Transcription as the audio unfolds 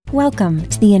Welcome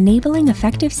to the Enabling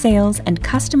Effective Sales and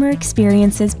Customer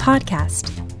Experiences podcast.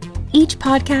 Each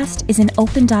podcast is an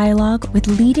open dialogue with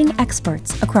leading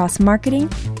experts across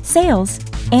marketing, sales,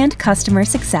 and customer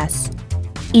success.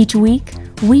 Each week,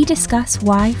 we discuss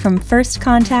why from first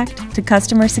contact to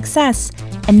customer success,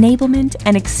 enablement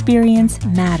and experience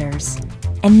matters.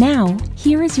 And now,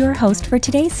 here is your host for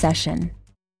today's session.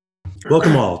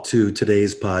 Welcome all to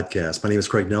today's podcast. My name is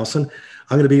Craig Nelson.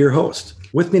 I'm going to be your host.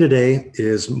 With me today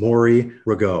is Maury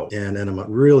Rogow, and I'm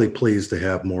really pleased to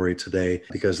have Maury today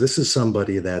because this is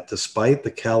somebody that, despite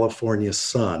the California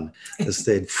sun, has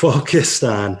stayed focused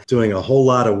on doing a whole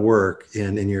lot of work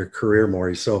in your career,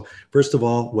 Maury. So first of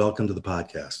all, welcome to the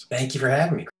podcast. Thank you for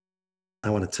having me. I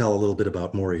want to tell a little bit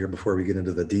about Maury here before we get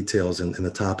into the details and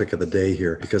the topic of the day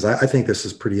here, because I think this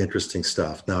is pretty interesting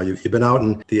stuff. Now, you've been out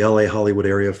in the LA Hollywood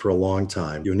area for a long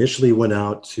time. You initially went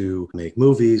out to make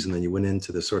movies, and then you went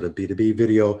into the sort of B2B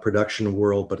video production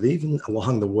world. But even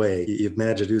along the way, you've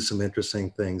managed to do some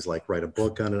interesting things like write a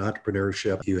book on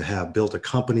entrepreneurship. You have built a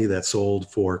company that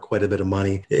sold for quite a bit of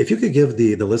money. If you could give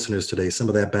the listeners today some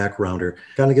of that background, or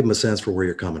kind of give them a sense for where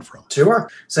you're coming from. Sure.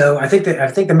 So I think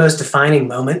the most defining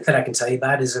moment that I can tell you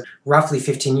about is roughly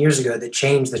 15 years ago that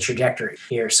changed the trajectory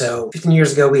here. So 15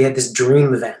 years ago, we had this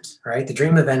dream event, right? The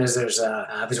dream event is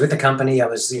I was with a company. I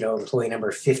was, employee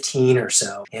number 15 or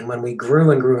so. And when we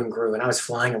grew and grew and grew, and I was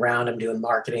flying around, I'm doing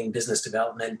marketing, business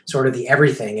development, sort of the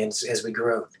everything as we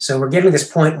grew. So we're getting to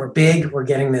this point, we're big, we're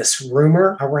getting this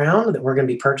rumor around that we're going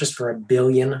to be purchased for $1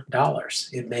 billion.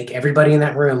 It'd make everybody in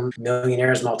that room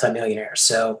millionaires, multimillionaires.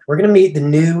 So we're going to meet the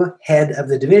new head of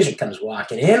the division. Comes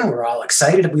walking in, we're all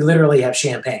excited. We literally have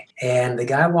champagne. And the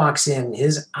guy walks in,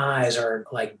 his eyes are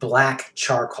like black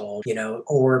charcoal,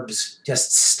 orbs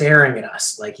just staring at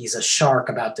us like he's a shark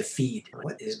about to feed.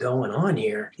 What is going on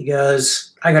here? He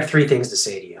goes, I got 3 things to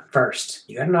say to you. First,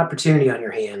 you got an opportunity on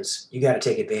your hands. You got to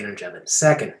take advantage of it.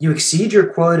 Second, you exceed your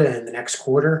quota in the next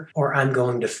quarter, or I'm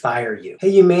going to fire you. Hey,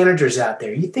 you managers out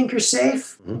there, you think you're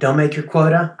safe? Don't make your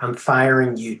quota. I'm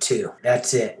firing you too.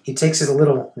 That's it. He takes his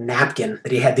little napkin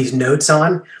that he had these notes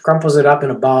on, crumples it up in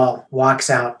a ball, walks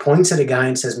out, points at a guy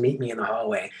and says, meet me in the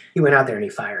hallway. He went out there and he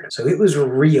fired him. So it was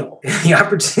real. The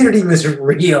opportunity was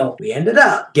real. We ended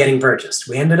up getting purchased.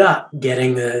 We ended up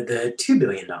getting the $2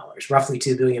 billion, roughly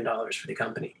 $2 billion for the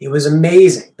company. It was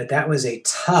amazing, but that was a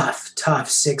tough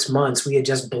 6 months. We had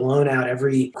just blown out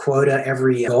every quota,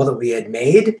 every goal that we had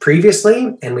made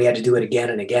previously, and we had to do it again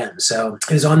and again. So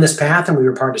it was on this path, and we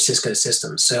were part of Cisco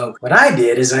systems. So what I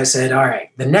did is I said, all right,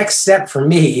 the next step for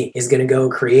me is going to go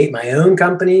create my own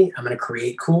company. I'm going to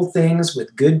create cool things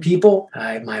with good people.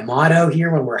 My motto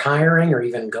here when we're hiring or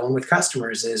even going with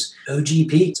customers is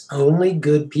OGP. It's only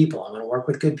good people. I want to work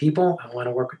with good people. I want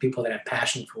to work with people that have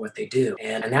passion for what they do.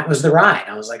 And that was the ride.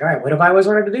 I was like, all right, what have I always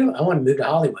wanted to do? I want to move to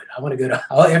Hollywood. I want to go to,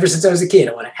 ever since I was a kid,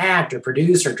 I want to act or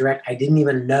produce or direct. I didn't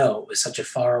even know it was such a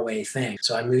far away thing.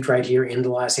 So I moved right here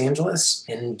into Los Angeles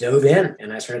and dove in.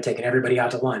 And I started taking everybody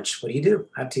out to lunch. What do you do?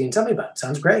 I have tea and tell me about it.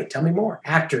 Sounds great. Tell me more.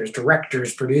 Actors,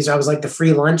 directors, producers. I was like the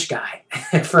free lunch guy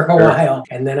for a while.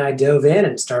 And then I dove in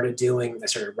and started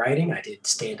writing. I did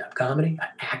stand-up comedy. I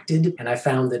acted. And I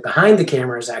found that behind the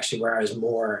camera is actually where I was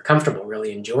more comfortable,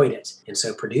 really enjoyed it. And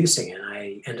so producing, and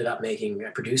I ended up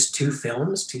I produced 2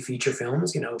 films, 2 feature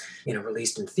films,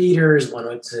 released in theaters. One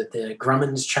was at the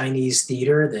Grumman's Chinese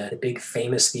Theater, the big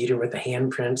famous theater with the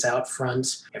handprints out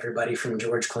front. Everybody from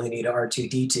George Clooney to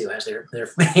R2-D2 has their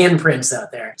handprints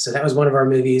out there. So that was one of our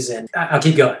movies, and I'll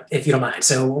keep going if you don't mind.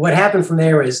 So what happened from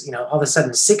there was, all of a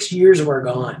sudden 6 years were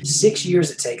gone. 6 years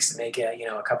it takes to make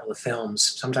a couple of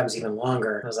films, sometimes even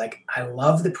longer. I was like, I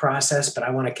love the process, but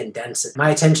I want to condense it. My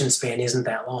attention span isn't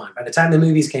that long. By the time the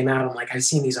movies came out, I'm like, I've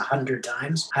seen these 100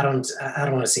 times. I don't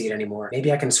want to see it anymore.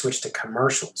 Maybe I can switch to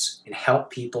commercials and help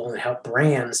people and help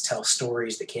brands tell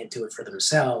stories that can't do it for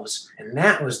themselves. And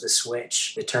that was the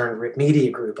switch that turned Rip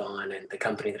Media Group on, and the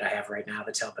company that I have right now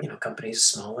that's helping, companies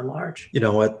small and large. You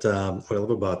know what I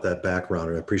love about that background,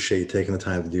 and I appreciate you taking the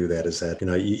time to do that, is that,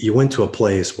 you went to a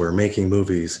place where making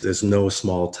movies is no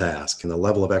small task, and the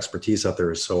level of expertise out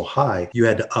there is so high, you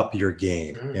had to up your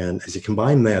game. And as you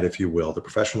combine that, if you will, the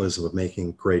professionalism of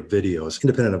making great videos,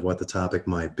 independent of what the topic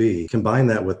might be, combine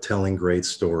that with telling great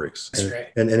stories. That's right.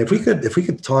 And if we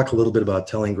could talk a little bit about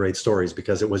telling great stories,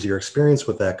 because it was your experience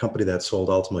with that company that sold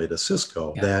ultimately to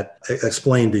Cisco that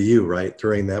explained to you, right,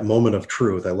 during that moment of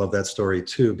truth. I love that story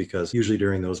too, because usually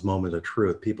during those moments of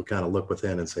truth, people kind of look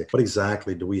within and say, what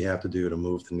exactly do we have to do to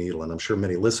move the needle? And I'm sure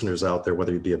many listeners out there,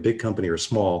 whether you be a big company or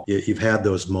small, you've had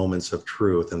those moments of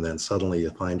truth, and then suddenly you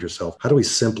find yourself, how do we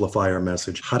simplify our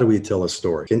message? How do we tell a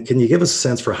story? Can you give us a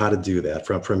sense for how to do that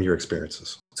from your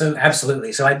experiences? So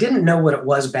absolutely. So I didn't know what it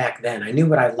was back then. I knew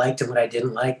what I liked and what I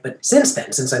didn't like. But since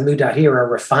then, since I moved out here, I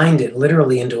refined it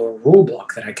literally into a rule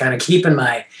book that I kind of keep in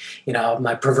my,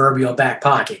 my proverbial back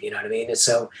pocket. You know what I mean? And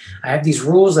so I have these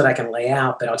rules that I can lay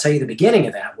out. But I'll tell you the beginning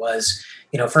of that was,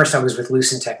 first I was with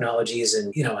Lucent Technologies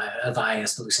and,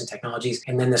 Avias, Lucent Technologies,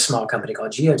 and then this small company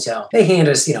called Geotel. They hand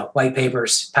us, white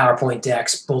papers, PowerPoint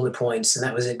decks, bullet points, and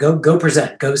that was it. Go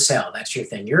present, go sell. That's your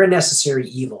thing. You're a necessary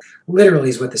evil. Literally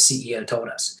is what the CEO told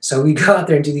us. So we go out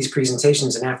there and do these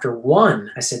presentations. And after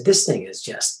one, I said, this thing is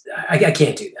just, I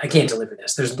can't do that. I can't deliver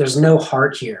this. There's no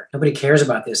heart here. Nobody cares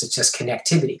about this. It's just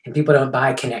connectivity. And people don't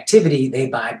buy connectivity. They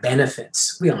buy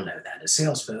benefits. We all know that as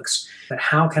sales folks. But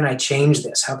how can I change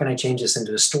this? How can I change this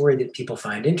into a story that people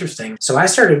find interesting? So I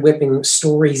started whipping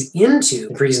stories into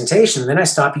the presentation. Then I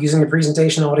stopped using the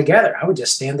presentation altogether. I would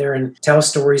just stand there and tell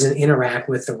stories and interact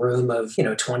with the room of,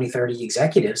 20, 30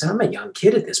 executives. And I'm a young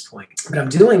kid at this point, but I'm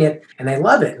doing it and they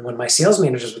love it. And when my sales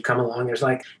managers would come along, there's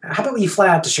like, how about you fly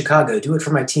out to Chicago, do it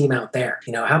for my team out there?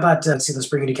 How about, let's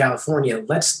bring you to California.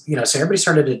 So everybody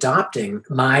started adopting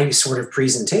my sort of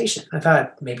presentation. I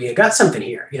thought maybe I got something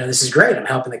here. This is great. I'm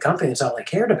helping the company. That's all I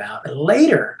cared about. But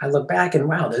later I look back and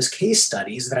wow, those case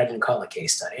studies that I didn't call a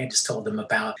case study. I just told them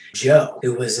about Joe,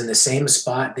 who was in the same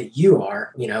spot that you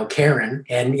are, Karen,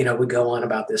 and, would go on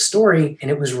about this story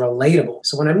and it was relatable.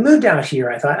 So when I moved out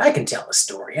here, I thought I can tell a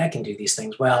story. I can do these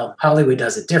things. Well, Hollywood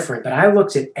does it different, but I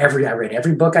read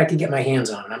every book I could get my hands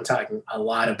on, and I'm talking a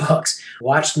lot of books,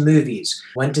 watched movies,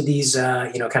 went to these,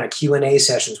 kind of Q&A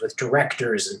sessions with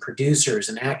directors and producers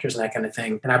and actors and that kind of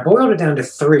thing. And I boiled it down to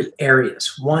 3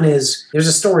 areas. One is there's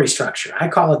a story structure. I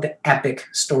call it the epic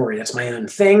story. That's my own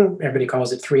thing. Everybody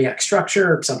calls it 3-act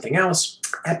structure or something else.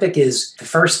 Epic is the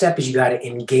first step is you got to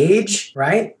engage,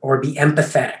 right? Or be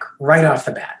empathetic right off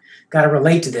the bat. Got to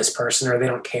relate to this person or they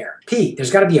don't care. P,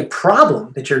 there's got to be a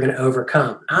problem that you're going to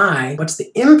overcome. I, what's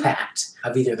the impact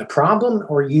of either the problem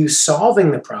or you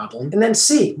solving the problem? And then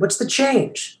C, what's the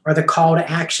change or the call to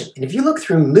action? And if you look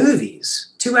through movies,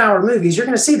 2-hour movies, you're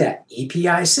going to see that.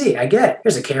 EPIC, I get it.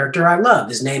 Here's a character I love.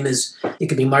 His name is, it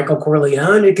could be Michael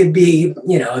Corleone. It could be,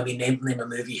 name a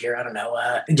movie here. I don't know.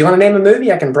 Do you want to name a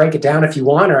movie? I can break it down if you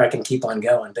want, or I can keep on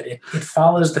going. But it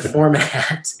follows the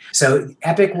format. So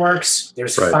epic works.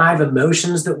 There's 5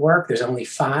 emotions that work. There's only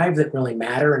 5 that really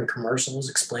matter in commercials,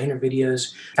 explainer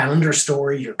videos, founder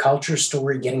story, your culture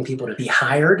story, getting people to be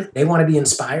hired. They want to be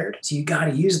inspired. So you got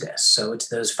to use this. So it's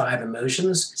those 5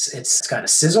 emotions. It's got to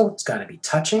sizzle. It's got to be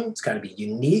touching. It's got to be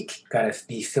unique. Got to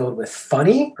be filled with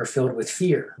funny or filled with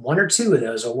fear. 1 or 2 of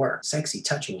those will work. Sexy,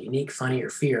 touching, unique, funny, or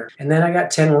fear. And then I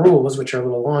got 10 rules, which are a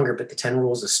little longer, but the 10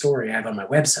 rules of story I have on my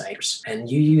website. And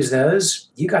you use those,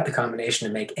 you got the combination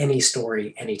to make any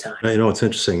story anytime. What's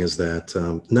interesting is that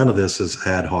none of this is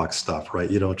ad hoc stuff, right?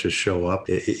 You don't just show up.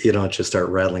 You don't just start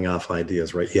rattling off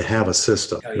ideas, right? You have a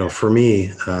system. Oh, yeah. For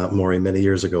me, Maury, many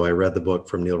years ago, I read the book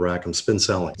from Neil Rackham, Spin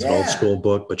Selling. It's an old school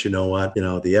book, but you know what?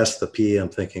 The S, the P, I'm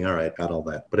thinking, all right, got all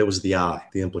that. But it was the I,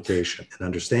 the implication, and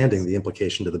understanding the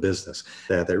implication to the business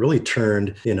that really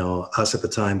turned, us at the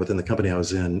time within the company I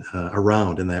was in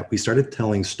around, in that we started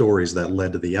telling stories that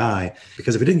led to the I,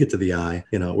 because if we didn't get to the I,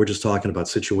 we're just talking about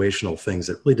situational things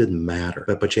that really didn't matter.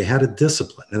 But you had a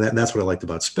discipline. And that's what I liked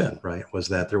about Spin, right? Was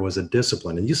that there was a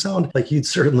discipline. And you sound like you'd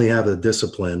certainly have a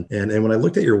discipline. And when I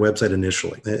looked at your website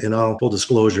initially, and I'll full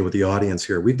disclosure with the audience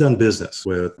here, we've done business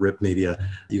with RIP Media.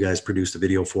 You guys produced a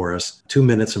video for us, 2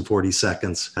 minutes and 40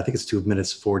 seconds. I think it's 2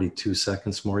 minutes, 42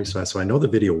 seconds, Maury. So I know the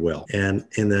video well. And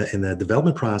in the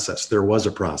development process, there was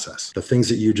a process, the things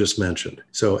that you just mentioned.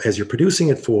 So as you're producing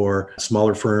it for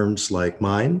smaller firms like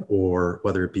mine, or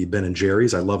whether it be Ben &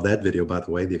 Jerry's, I love that video, by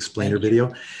the way, the explainer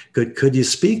video. Could you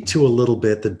speak to a little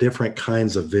bit the different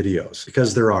kinds of videos?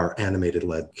 Because there are animated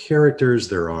led characters,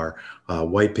 there are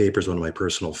white papers, one of my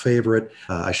personal favorite.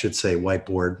 I should say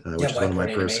whiteboard, which is one of my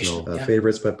personal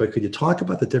favorites. But could you talk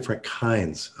about the different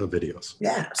kinds of videos?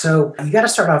 Yeah. So you got to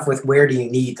start off with, where do you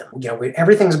need them?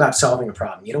 Everything's about solving a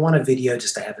problem. You don't want a video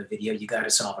just to have a video. You got to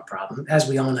solve a problem, as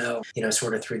we all know,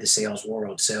 sort of through the sales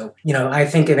world. So, I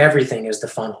think of everything as the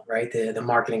funnel, right? The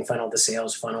marketing funnel, the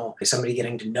sales funnel. Is somebody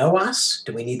getting to know us?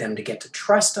 Do we need them to get to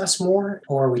trust us more?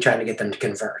 Or are we trying to get them to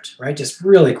convert, right? Just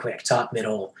really quick, top,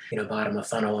 middle, bottom of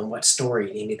funnel, and what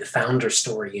story. You need the founder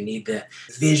story. You need the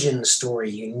vision story.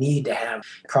 You need to have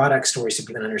product stories so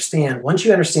people can understand. Once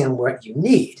you understand what you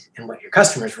need and what your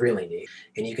customers really need,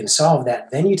 and you can solve that,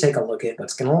 then you take a look at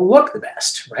what's going to look the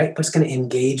best, right? What's going to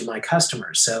engage my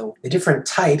customers. So the different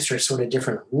types are sort of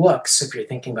different looks. If you're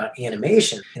thinking about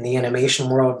animation, in the animation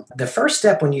world, the first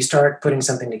step when you start putting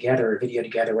something together, a video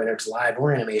together, whether it's live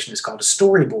or animation, is called a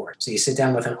storyboard. So you sit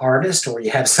down with an artist, or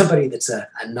you have somebody that's a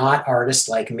not artist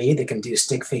like me that can do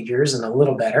stick figures and a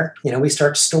little better. We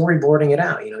start storyboarding it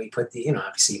out. You put the,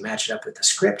 obviously you match it up with the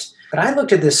script. But I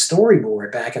looked at this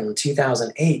storyboard back in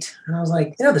 2008, and I was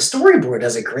like, the storyboard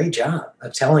does a great job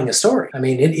of telling a story. I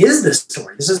mean, it is the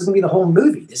story. This is going to be the whole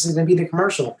movie. This is going to be the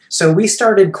commercial. So we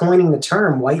started coining the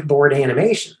term whiteboard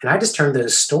animation. And I just turned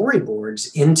those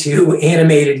storyboards into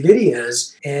animated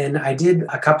videos. And I did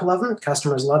a couple of them.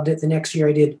 Customers loved it. The next year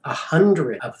I did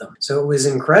 100 of them. So it was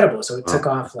incredible. So it took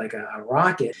off like a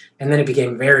rocket. And then it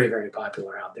became very, very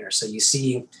popular out there. So you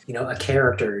see, a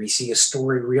character, you see a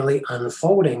story really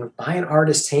unfolding by an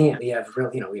artist's hand. We have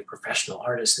we have professional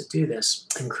artists that do this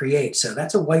and create. So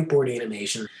that's a whiteboard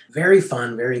animation. Very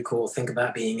fun, very cool. Think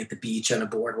about being at the beach on a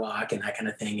boardwalk and that kind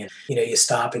of thing. And, you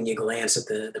stop and you glance at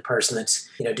the person that's,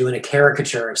 doing a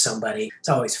caricature of somebody. It's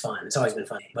always fun. It's always been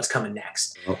fun. What's coming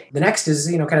next? The next is,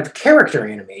 kind of character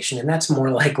animation. And that's more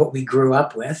like what we grew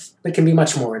up with, but can be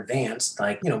much more advanced.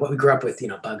 Like, what we grew up with,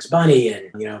 Bugs Bunny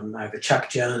and, I have a Chuck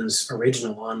Jones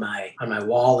original on my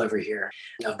wall over here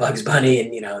of Bugs Bunny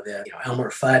and, the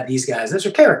Elmer Fudd, these guys, those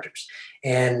are characters.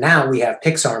 And now we have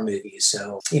Pixar movies.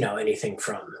 So, anything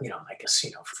from, I guess,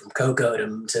 from Coco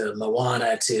to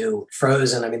Moana to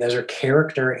Frozen. I mean, those are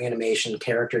character animation,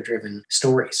 character-driven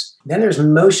stories. Then there's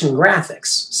motion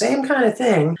graphics. Same kind of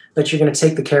thing, but you're going to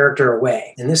take the character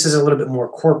away. And this is a little bit more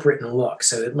corporate in look.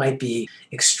 So it might be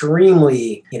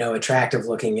extremely, attractive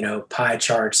looking, pie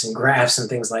charts and graphs and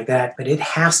things like that. But it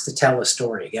has to tell a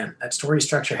story. Again, that story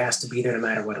structure has to be there no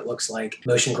matter what it looks like.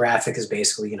 Motion graphic is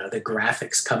basically, the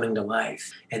graphics coming to life.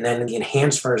 And then the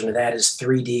enhanced version of that is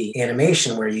 3D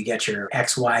animation, where you get your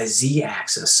X, Y, Z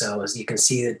axis. So as you can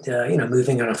see it,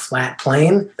 moving on a flat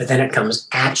plane, but then it comes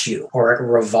at you, or it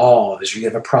revolves, or you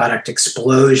have a product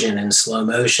explosion in slow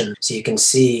motion. So you can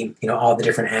see, all the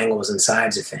different angles and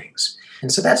sides of things.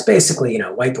 And so that's basically,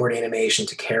 whiteboard animation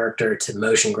to character to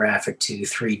motion graphic to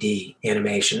 3D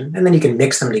animation. And then you can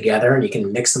mix them together, and you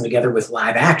can mix them together with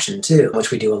live action too,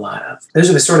 which we do a lot of. Those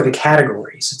are the sort of the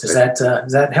categories. Does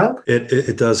that help?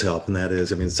 It does help. And that is,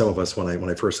 some of us, when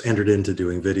I first entered into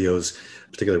doing videos,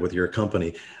 particularly with your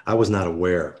company, I was not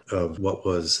aware of what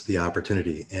was the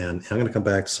opportunity. And I'm going to come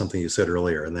back to something you said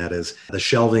earlier, and that is the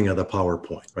shelving of the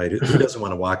PowerPoint, right? Who doesn't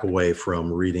want to walk away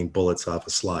from reading bullets off a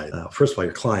slide? First of all,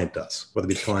 your client does, whether it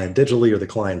be the client digitally or the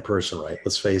client in person, right?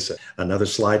 Let's face it, another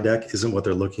slide deck isn't what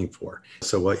they're looking for.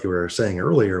 So what you were saying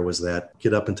earlier was that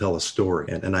get up and tell a story.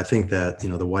 And I think that, the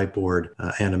whiteboard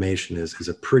animation is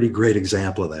a pretty great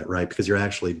example of that, right? Because you're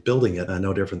actually building it,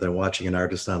 no different than watching an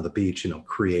artist on the beach,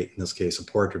 create, in this case, a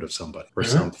portrait of somebody or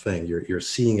something. You're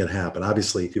seeing it happen.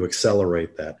 Obviously, you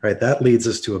accelerate that, right? That leads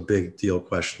us to a big deal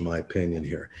question, in my opinion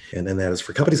here. And that is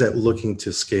for companies that are looking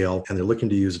to scale and they're looking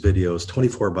to use videos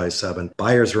 24/7.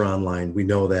 Buyers are online. We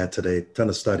know that today. A ton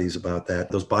of studies about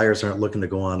that. Those buyers aren't looking to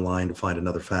go online to find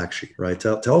another fact sheet, right?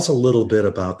 Tell us a little bit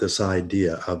about this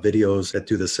idea of videos that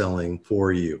do the selling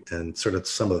for you and sort of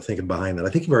some of the thinking behind that. I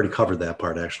think you've already covered that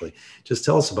part, actually. Just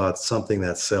tell us about something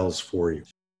that sells for you.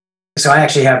 So I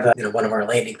actually have, one of our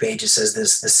landing pages says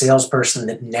this, the salesperson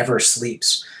that never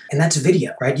sleeps. And that's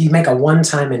video, right? You make a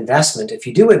one-time investment if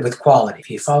you do it with quality. If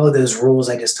you follow those rules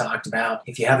I just talked about,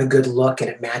 if you have a good look and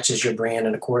it matches your brand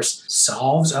and of course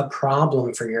solves a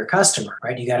problem for your customer,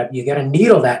 right? You gotta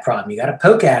needle that problem. You gotta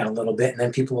poke at it a little bit and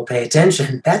then people will pay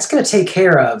attention. That's gonna take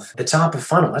care of the top of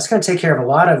funnel. That's gonna take care of a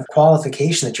lot of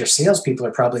qualification that your salespeople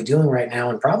are probably doing right now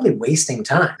and probably wasting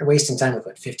time. They're wasting time with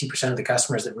 50% of the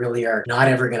customers that really are not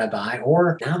ever gonna buy,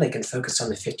 or now they can focus on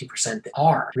the 50% that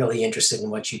are really interested in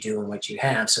what you do and what you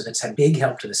have. So that's a big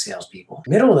help to the salespeople.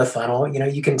 Middle of the funnel,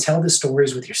 you can tell the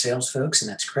stories with your sales folks,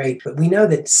 and that's great. But we know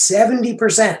that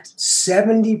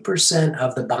 70%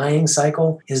 of the buying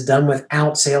cycle is done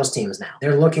without sales teams now.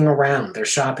 They're looking around, they're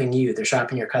shopping you, they're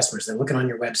shopping your customers, they're looking on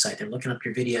your website, they're looking up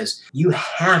your videos. You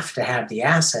have to have the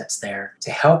assets there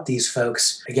to help these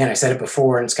folks. Again, I said it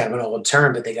before, and it's kind of an old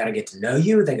term, but they got to get to know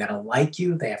you, they got to like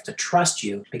you, they have to trust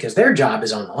you, because their job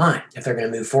is on the line if they're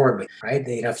going to move forward with you, right?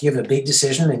 If you have a big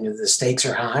decision and the stakes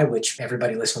are high, ROI, which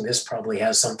everybody listening to this probably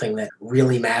has something that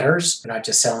really matters. They're not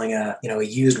just selling a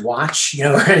used watch,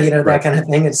 or that kind of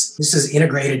thing. This is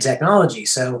integrated technology,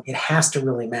 so it has to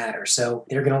really matter. So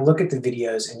they're going to look at the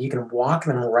videos, and you can walk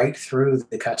them right through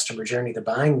the customer journey, the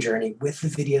buying journey, with the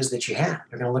videos that you have.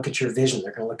 They're going to look at your vision.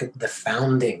 They're going to look at the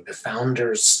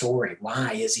founder's story.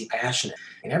 Why is he passionate?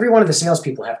 And every one of the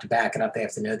salespeople have to back it up. They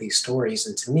have to know these stories.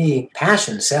 And to me,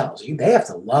 passion sells. They have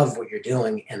to love what you're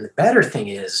doing. And the better thing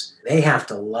is, they have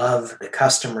to love the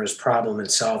customer's problem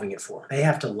and solving it for them. They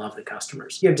have to love the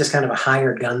customers. You have just kind of a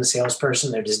hired gun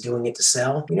salesperson. They're just doing it to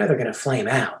sell. They're going to flame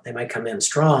out. They might come in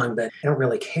strong, but they don't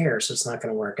really care. So it's not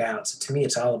going to work out. So to me,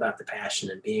 it's all about the passion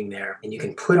and being there. And you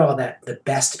can put all the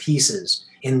best pieces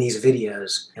in these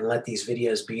videos and let these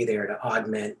videos be there to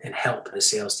augment and help the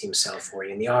sales team sell for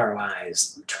you. And the ROI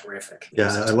is terrific.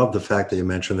 Yeah, I love the fact that you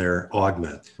mentioned there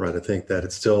augment, right? I think that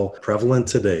it's still prevalent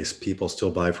today. People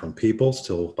still buy from people,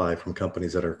 still buy from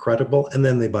companies that are credible, and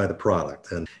then they buy the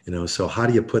product. And, so how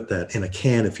do you put that in a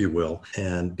can, if you will,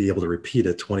 and be able to repeat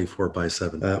it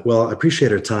 24/7? Well, I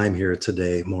appreciate our time here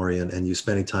today, Maury, and you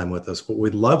spending time with us. What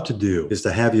we'd love to do is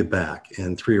to have you back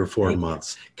in 3 or 4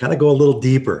 months, kind of go a little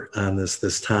deeper on this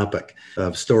topic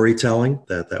of storytelling.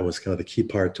 That was kind of the key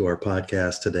part to our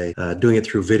podcast today, doing it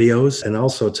through videos. And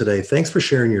also today, thanks for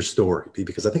sharing your story,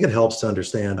 because I think it helps to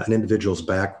understand an individual's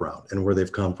background and where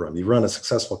they've come from. You've run a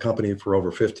successful company for over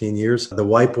 15 years. The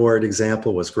whiteboard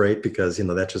example was great because,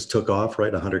 that just took off,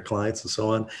 right? 100 clients and so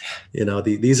on.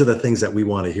 These are the things that we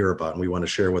want to hear about and we want to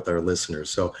share with our listeners.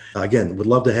 So again, would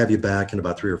love to have you back in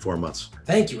about 3 or 4 months.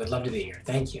 Thank you. I'd love to be here.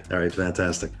 Thank you. All right.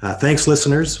 Fantastic. Thanks,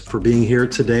 listeners, for being here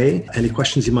today. Any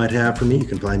questions you might have for me, you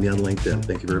can find me on LinkedIn.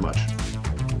 Thank you very much.